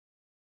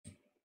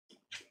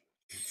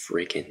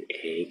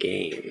fricken'a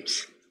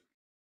games.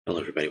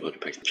 Hello everybody, welcome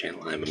back to the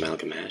channel. I'm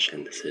Amalgam Ash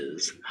and this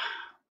is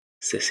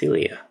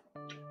Cecilia.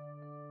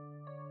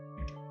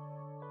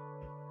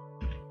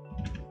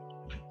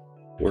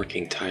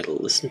 Working title,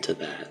 listen to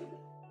that.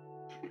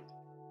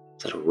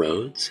 Is that a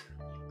Rhodes?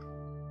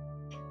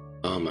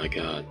 Oh my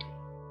god.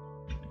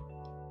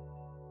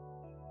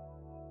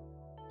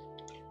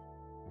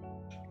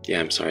 Yeah,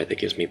 I'm sorry, that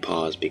gives me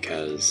pause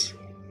because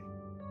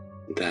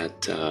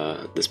that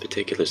this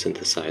particular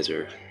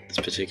synthesizer, this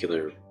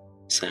particular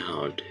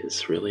sound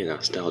is really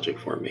nostalgic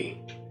for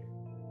me.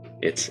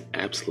 It's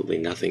absolutely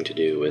nothing to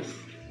do with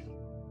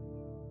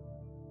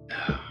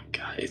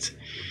God,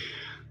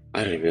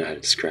 I don't even know how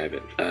to describe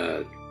it.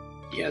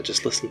 Yeah,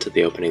 just listen to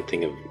the opening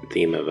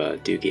theme of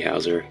Doogie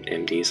Howser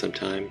MD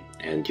sometime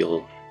and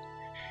you'll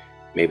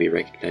maybe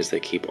recognize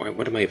that keyboard.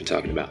 What am I even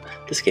talking about?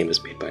 This game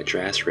was made by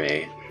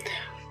DrassRay,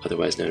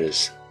 otherwise known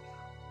as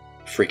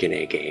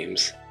fricken'a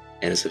games,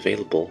 and is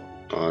available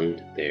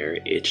on their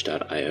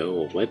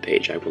itch.io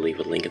webpage. I will leave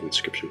a link in the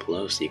description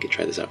below so you can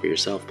try this out for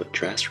yourself. But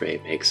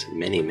DrassRay makes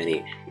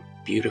many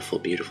beautiful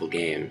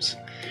games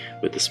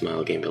with the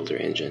Smile Game Builder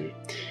engine.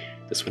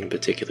 This one in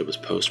particular was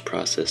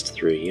post-processed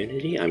through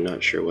Unity. I'm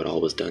not sure what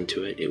all was done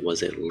to it. It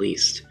was at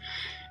least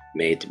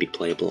made to be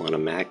playable on a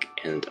Mac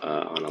and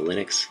on a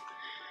Linux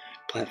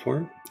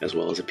platform, as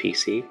well as a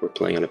PC. We're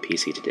playing on a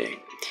PC today.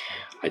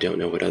 I don't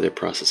know what other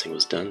processing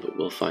was done, but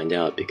we'll find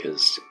out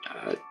because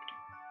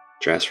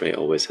DrassRay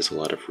always has a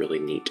lot of really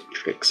neat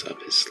tricks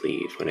up his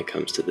sleeve when it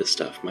comes to this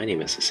stuff. My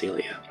name is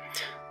Cecilia.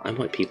 I'm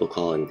what people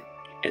call an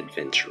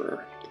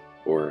adventurer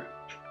or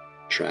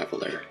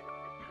traveler.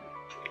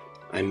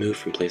 I move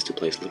from place to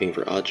place looking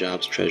for odd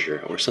jobs,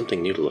 treasure, or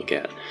something new to look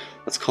at.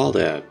 That's called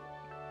a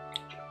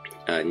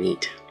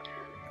NEET,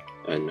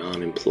 a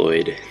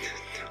non-employed.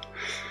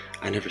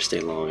 I never stay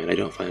long, and I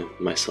don't find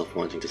myself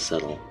wanting to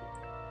settle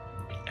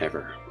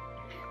ever.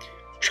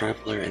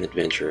 Traveler and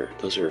adventurer,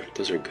 those are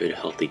good,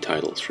 healthy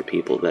titles for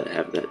people that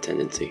have that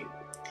tendency.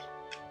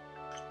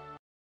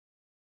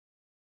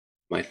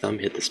 My thumb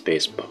hit the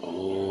space, but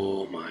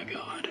oh my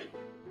god.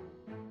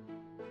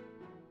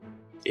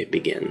 It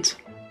begins.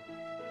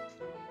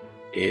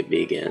 It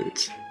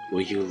begins.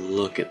 Will you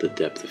look at the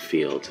depth of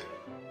field?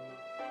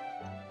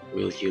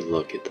 Will you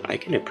look at I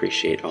can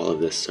appreciate all of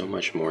this so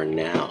much more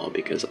now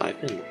because I've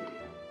been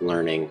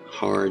learning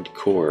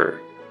hardcore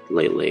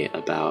lately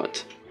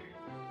about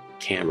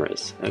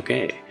cameras.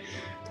 Okay,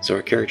 so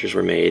our characters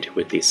were made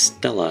with the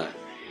Stella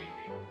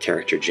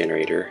character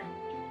generator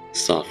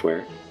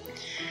software.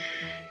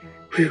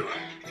 Whew,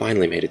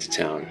 finally made it to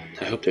town.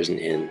 I hope there's an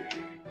inn.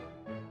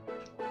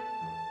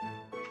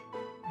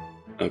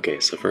 Okay,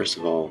 so first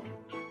of all,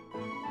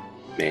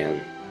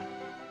 man,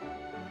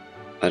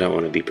 I don't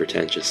want to be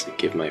pretentious and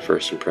give my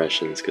first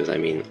impressions because I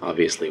mean,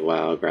 obviously,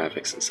 wow,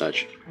 graphics and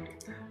such.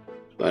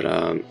 But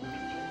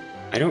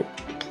I don't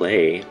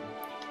play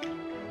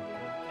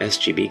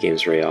SGB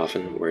games very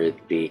often where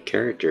the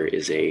character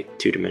is a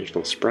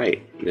two-dimensional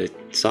sprite. The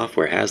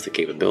software has the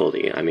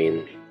capability. I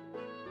mean,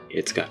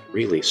 it's got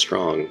really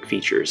strong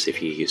features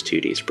if you use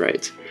 2D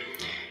sprites.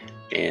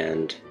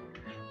 And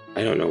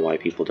I don't know why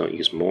people don't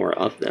use more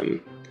of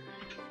them,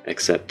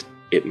 except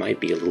it might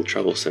be a little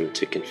troublesome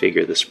to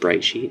configure the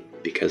sprite sheet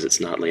because it's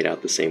not laid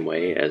out the same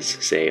way as,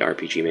 say,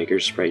 RPG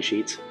Maker's sprite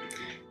sheets.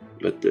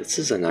 But this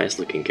is a nice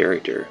looking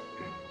character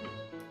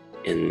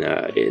in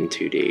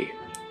 2D.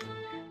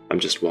 I'm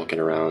just walking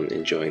around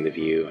enjoying the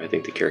view. I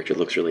think the character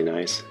looks really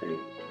nice and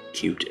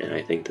cute, and I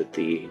think that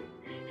the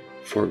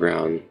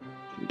foreground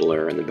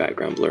blur and the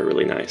background blur are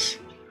really nice.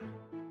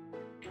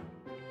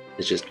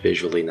 It's just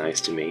visually nice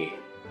to me.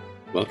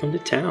 Welcome to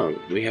town.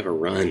 We have a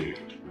run.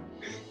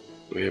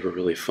 We have a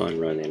really fun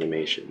run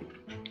animation.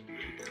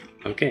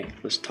 Okay,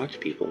 let's talk to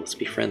people. Let's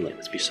be friendly.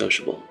 Let's be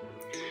sociable.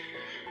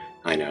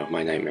 I know,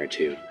 my nightmare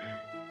too.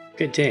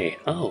 Good day.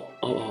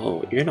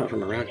 Oh, you're not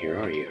from around here,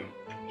 are you?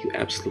 You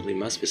absolutely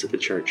must visit the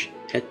church.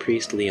 Head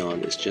priest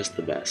Leon is just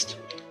the best.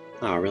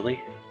 Ah,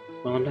 really?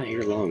 Well, I'm not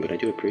here long, but I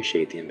do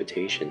appreciate the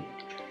invitation.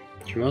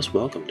 You're most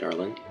welcome,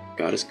 darling.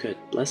 God is good.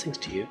 Blessings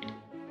to you.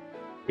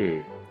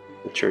 The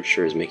church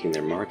sure is making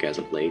their mark as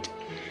of late.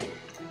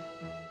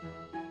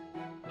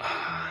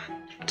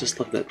 Just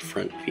love that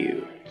front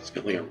view. It's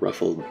got like a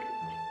ruffled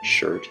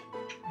shirt.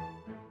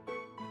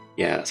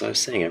 Yeah, as I was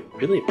saying, I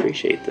really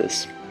appreciate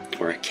this.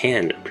 Or I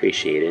can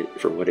appreciate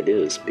it for what it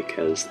is,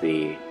 because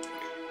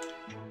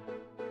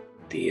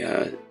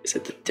is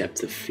it the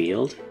depth of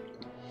field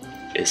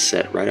is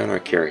set right on our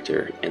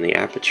character, and the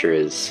aperture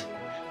is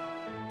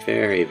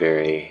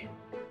very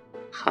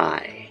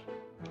high.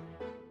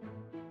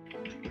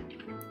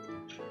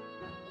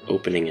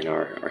 Opening in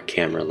our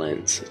camera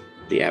lens,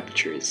 the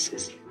aperture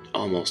is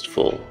almost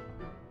full.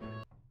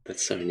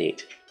 That's so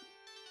neat.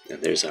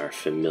 And there's our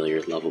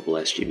familiar lovable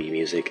SGB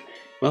music.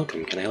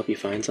 Welcome, can I help you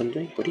find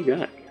something? What do you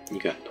got? You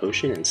got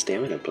potion and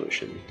stamina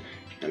potion.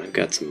 And I've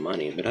got some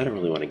money, but I don't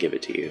really want to give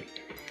it to you.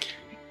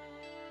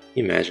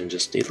 You imagine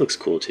just, he looks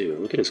cool too.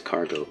 Look at his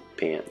cargo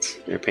pants.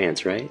 They're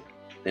pants, right?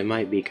 They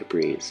might be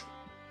capris.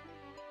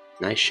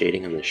 Nice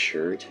shading on the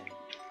shirt.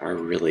 I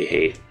really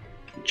hate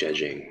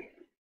judging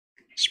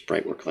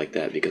sprite work like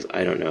that because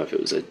I don't know if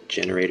it was a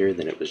generator,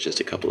 then it was just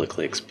a couple of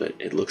clicks, but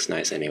it looks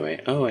nice anyway.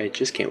 Oh, I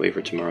just can't wait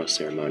for tomorrow's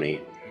ceremony.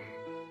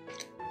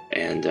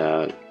 And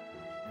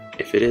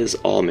if it is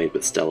all made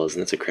with Stellas,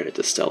 then it's a credit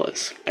to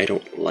Stellas. I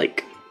don't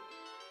like...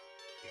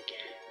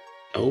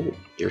 Oh,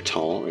 you're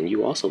tall and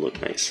you also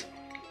look nice.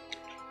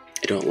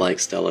 I don't like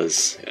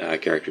Stella's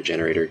character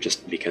generator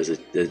just because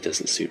it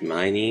doesn't suit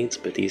my needs,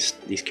 but these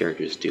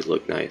characters do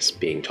look nice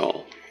being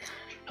tall.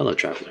 Hello,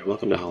 traveler.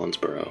 Welcome to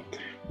Hollandsboro.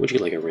 Would you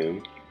like a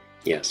room?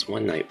 Yes,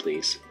 one night,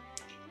 please.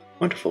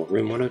 Wonderful.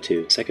 Room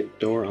 102, second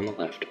door on the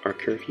left. Our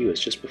curfew is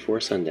just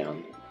before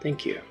sundown.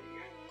 Thank you.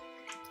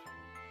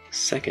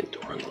 Second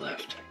door on the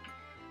left.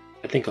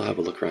 I think I'll have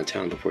a look around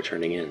town before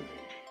turning in.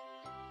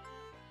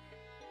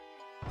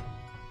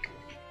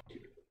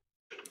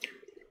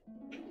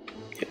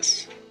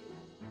 Yes.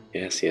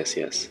 Yes, yes,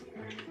 yes.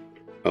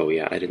 Oh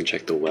yeah, I didn't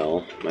check the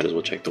well. Might as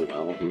well check the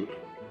well.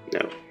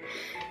 No.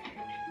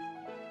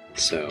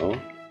 So,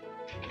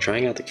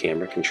 trying out the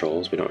camera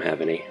controls, we don't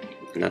have any,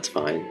 and that's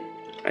fine.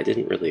 I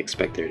didn't really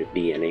expect there to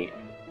be any,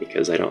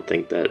 because I don't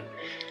think that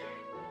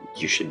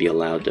you should be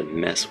allowed to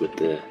mess with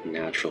the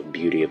natural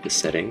beauty of the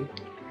setting,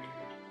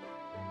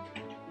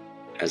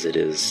 as it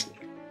is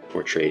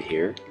portrayed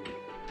here.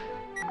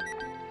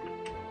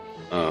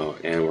 Oh,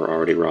 and we're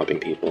already robbing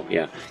people.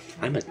 Yeah,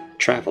 I'm a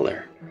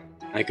traveler.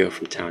 I go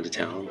from town to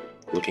town,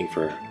 looking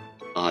for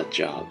odd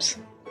jobs.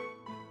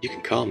 You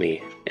can call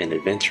me an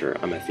adventurer.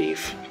 I'm a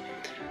thief.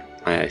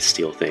 I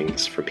steal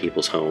things from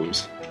people's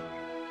homes.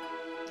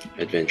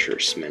 Adventurer,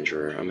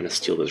 smenderer. I'm gonna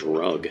steal this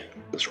rug.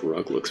 This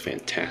rug looks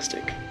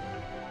fantastic.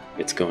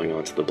 It's going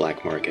on to the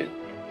black market.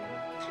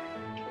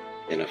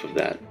 Enough of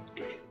that.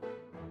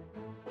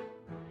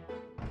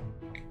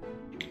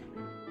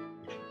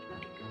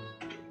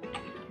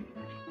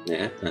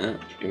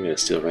 I'm gonna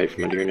steal right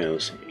from under your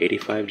nose.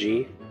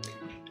 85G?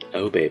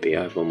 Oh baby,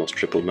 I've almost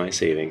tripled my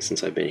savings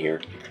since I've been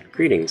here.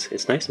 Greetings,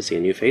 it's nice to see a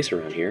new face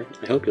around here.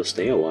 I hope you'll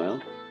stay a while.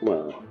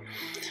 Well,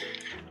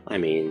 I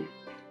mean...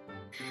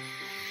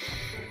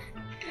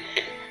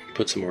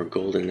 Put some more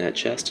gold in that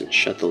chest and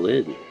shut the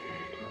lid.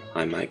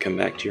 I might come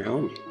back to your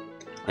home.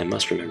 I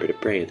must remember to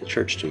pray at the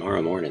church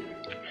tomorrow morning.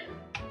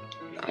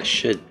 I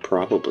should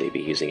probably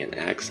be using an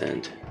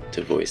accent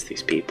to voice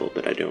these people,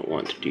 but I don't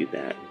want to do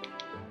that.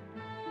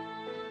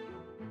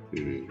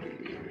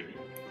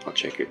 I'll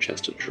check your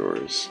chest of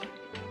drawers.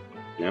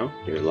 No?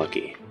 You're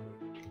lucky.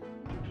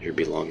 Your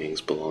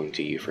belongings belong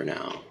to you for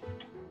now.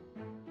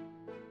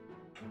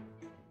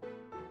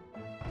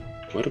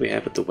 What do we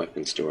have at the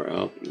weapons store?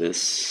 Oh,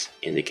 this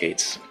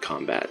indicates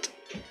combat.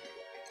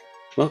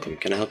 Welcome,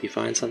 can I help you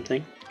find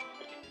something?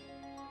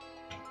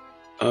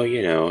 Oh,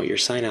 you know, your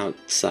sign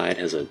outside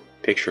has a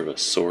picture of a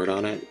sword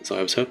on it, so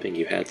I was hoping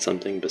you had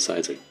something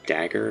besides a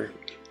dagger,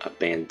 a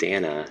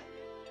bandana,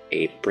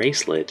 a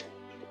bracelet,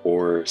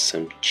 or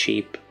some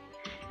cheap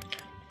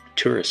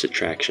tourist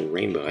attraction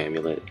rainbow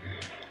amulet.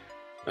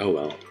 Oh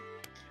well.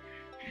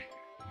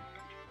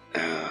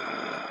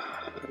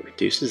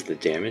 Reduces the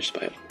damage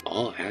by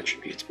all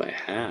attributes by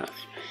half.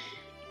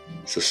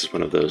 So this is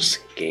one of those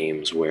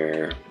games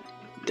where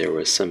there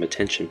was some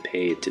attention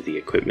paid to the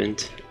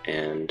equipment,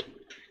 and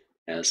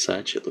as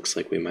such, it looks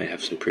like we might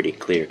have some pretty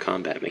clear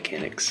combat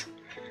mechanics.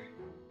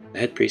 The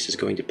head priest is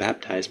going to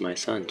baptize my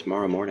son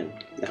tomorrow morning.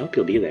 I hope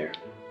you'll be there.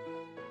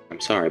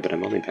 I'm sorry, but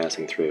I'm only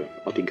passing through.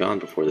 I'll be gone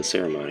before the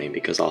ceremony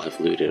because I'll have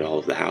looted all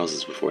of the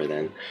houses before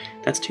then.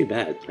 That's too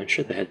bad. I'm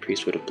sure the head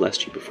priest would have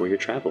blessed you before your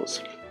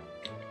travels.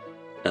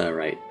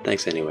 Right.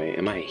 Thanks anyway.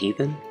 Am I a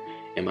heathen?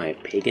 Am I a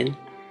pagan?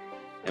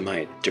 Am I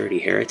a dirty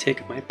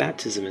heretic? My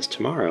baptism is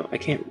tomorrow. I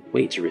can't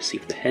wait to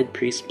receive the head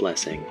priest's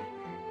blessing.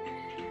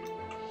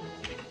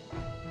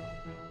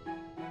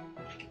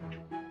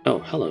 Oh,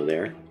 hello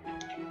there.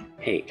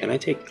 Hey, can I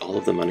take all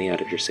of the money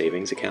out of your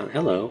savings account?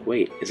 Hello,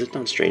 wait, is it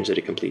not strange that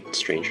a complete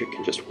stranger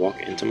can just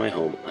walk into my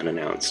home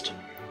unannounced?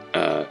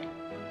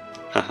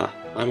 Haha,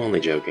 I'm only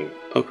joking.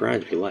 Poke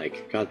around if you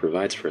like. God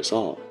provides for us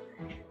all.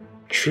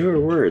 Truer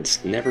words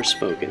never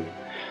spoken.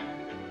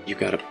 You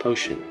got a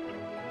potion.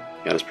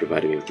 God has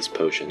provided me with this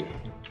potion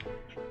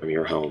from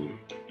your home.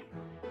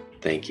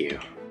 Thank you,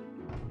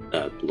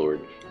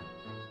 Lord.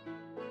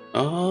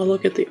 Oh,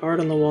 look at the art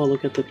on the wall.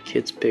 Look at the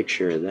kid's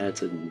picture.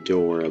 That's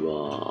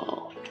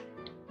adorable.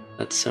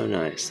 That's so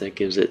nice. That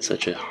gives it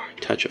such a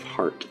touch of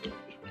heart,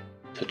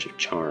 touch of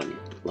charm.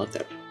 Love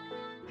that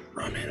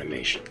run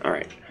animation.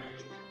 Alright.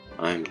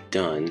 I'm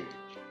done.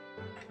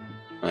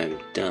 I'm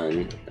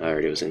done. I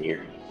already was in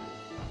here.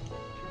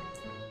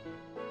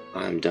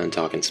 I'm done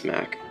talking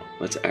smack.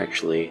 Let's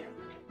actually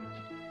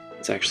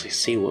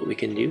see what we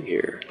can do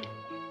here.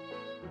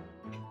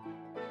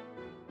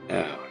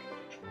 Oh,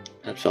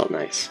 that felt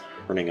nice.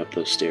 Running up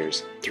those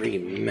stairs. 3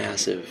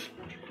 massive,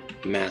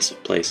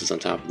 massive places on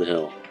top of the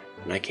hill.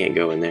 And I can't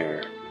go in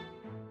there.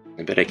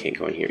 I bet I can't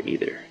go in here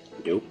either.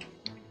 Nope.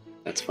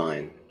 That's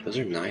fine. Those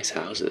are nice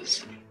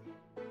houses.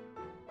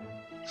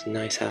 It's a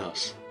nice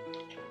house.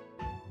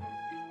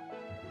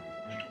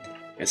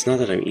 It's not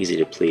that I'm easy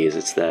to please,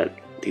 it's that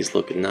these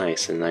look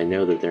nice, and I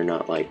know that they're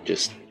not like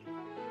just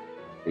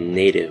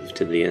native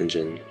to the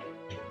engine.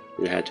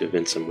 There had to have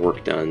been some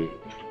work done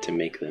to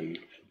make them.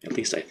 At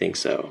least I think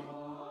so.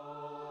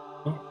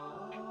 Oh,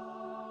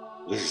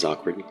 this is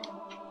awkward.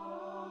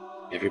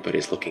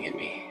 Everybody's looking at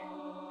me.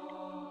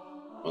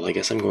 Well, I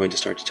guess I'm going to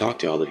start to talk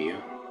to all of you.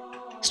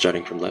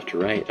 Starting from left to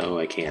right. Oh,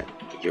 I can't.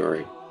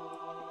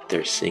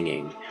 They're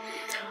singing.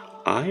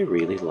 I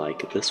really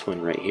like this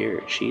one right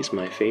here. She's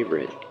my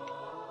favorite.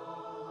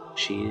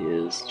 She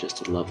is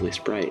just a lovely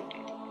sprite.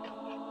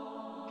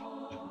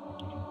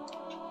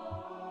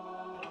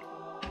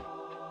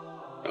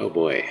 Oh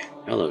boy.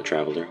 Hello,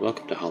 traveler.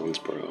 Welcome to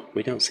Hollandsboro.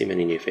 We don't see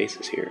many new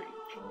faces here.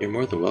 You're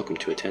more than welcome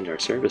to attend our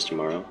service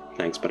tomorrow.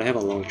 Thanks, but I have a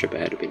long trip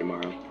ahead of me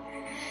tomorrow.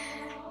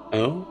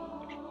 Oh?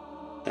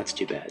 That's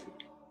too bad.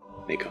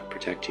 May God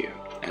protect you.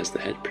 As the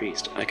head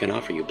priest, I can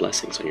offer you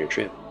blessings on your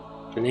trip.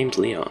 The name's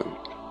Leon.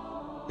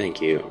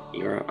 Thank you.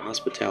 Your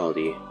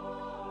hospitality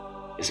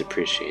is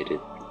appreciated.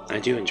 I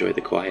do enjoy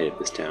the quiet of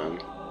this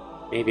town.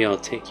 Maybe I'll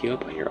take you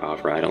up on your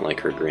offer. I don't like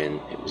her grin.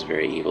 It was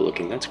very evil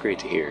looking. That's great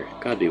to hear.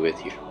 God be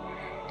with you.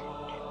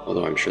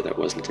 Although I'm sure that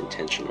wasn't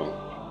intentional.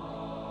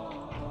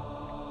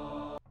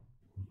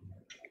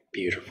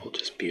 Beautiful,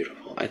 just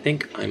beautiful. I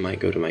think I might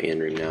go to my inn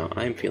room now.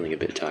 I'm feeling a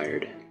bit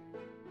tired.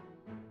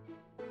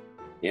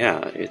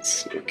 Yeah,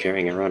 it's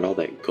carrying around all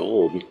that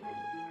gold.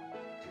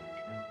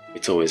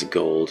 It's always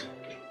gold.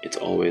 It's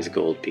always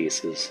gold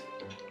pieces.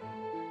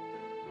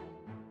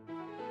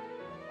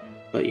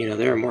 But you know,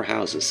 there are more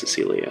houses,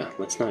 Cecilia.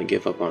 Let's not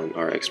give up on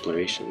our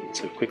exploration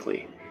so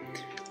quickly.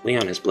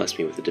 Leon has blessed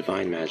me with the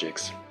divine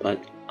magics, but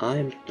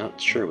I'm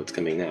not sure what's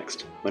coming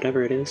next.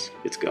 Whatever it is,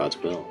 it's God's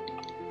will.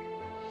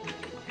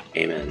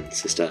 Amen,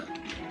 sister.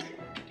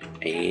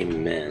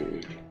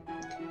 Amen.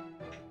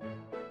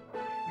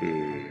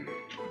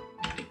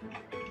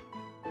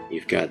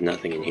 You've got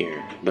nothing in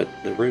here, but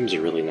the rooms are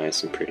really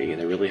nice and pretty,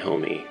 and they're really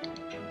homey.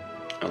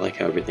 I like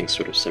how everything's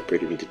sort of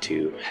separated into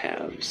two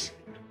halves.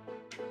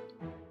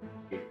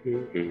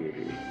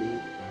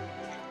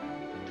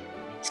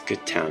 It's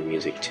good town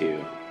music,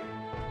 too.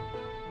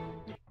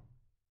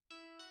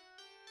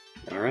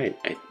 Alright,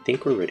 I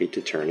think we're ready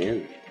to turn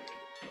in.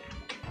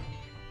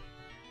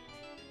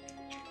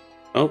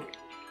 Oh!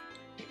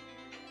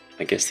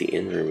 I guess the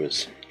inn room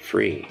is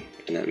free,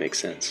 and that makes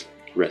sense.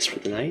 Rest for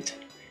the night?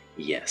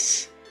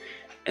 Yes.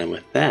 And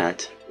with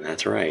that,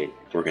 that's right,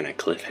 we're gonna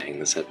cliffhang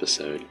this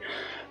episode.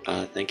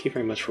 Thank you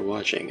very much for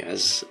watching.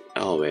 As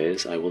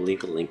always, I will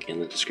leave a link in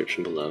the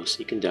description below so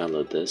you can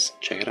download this,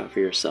 check it out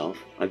for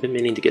yourself. I've been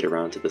meaning to get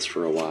around to this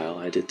for a while.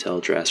 I did tell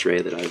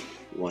DrassRay that I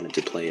wanted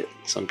to play it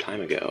some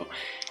time ago,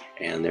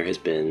 and there has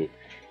been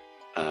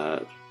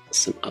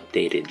some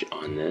updatage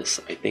on this.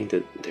 I think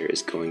that there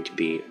is going to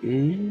be...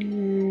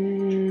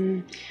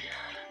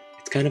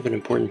 it's kind of an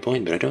important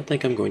point, but I don't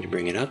think I'm going to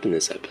bring it up in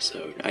this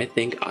episode. I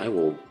think I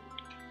will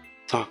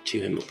talk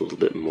to him a little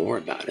bit more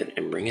about it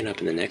and bring it up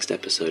in the next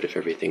episode if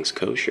everything's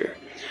kosher.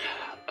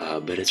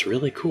 But it's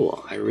really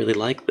cool. I really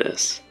like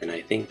this, and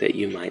I think that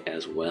you might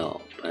as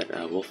well, but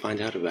we'll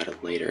find out about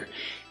it later.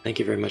 Thank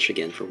you very much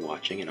again for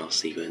watching, and I'll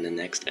see you in the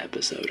next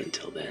episode.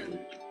 Until then,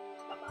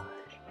 bye-bye.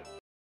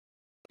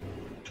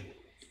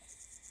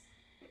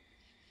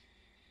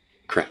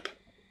 Crap.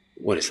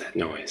 What is that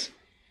noise?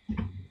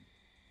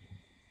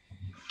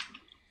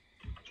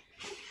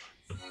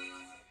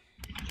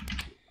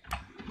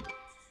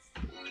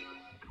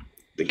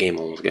 The game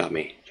almost got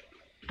me.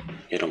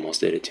 It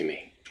almost did it to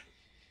me.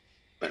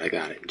 But I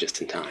got it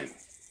just in time.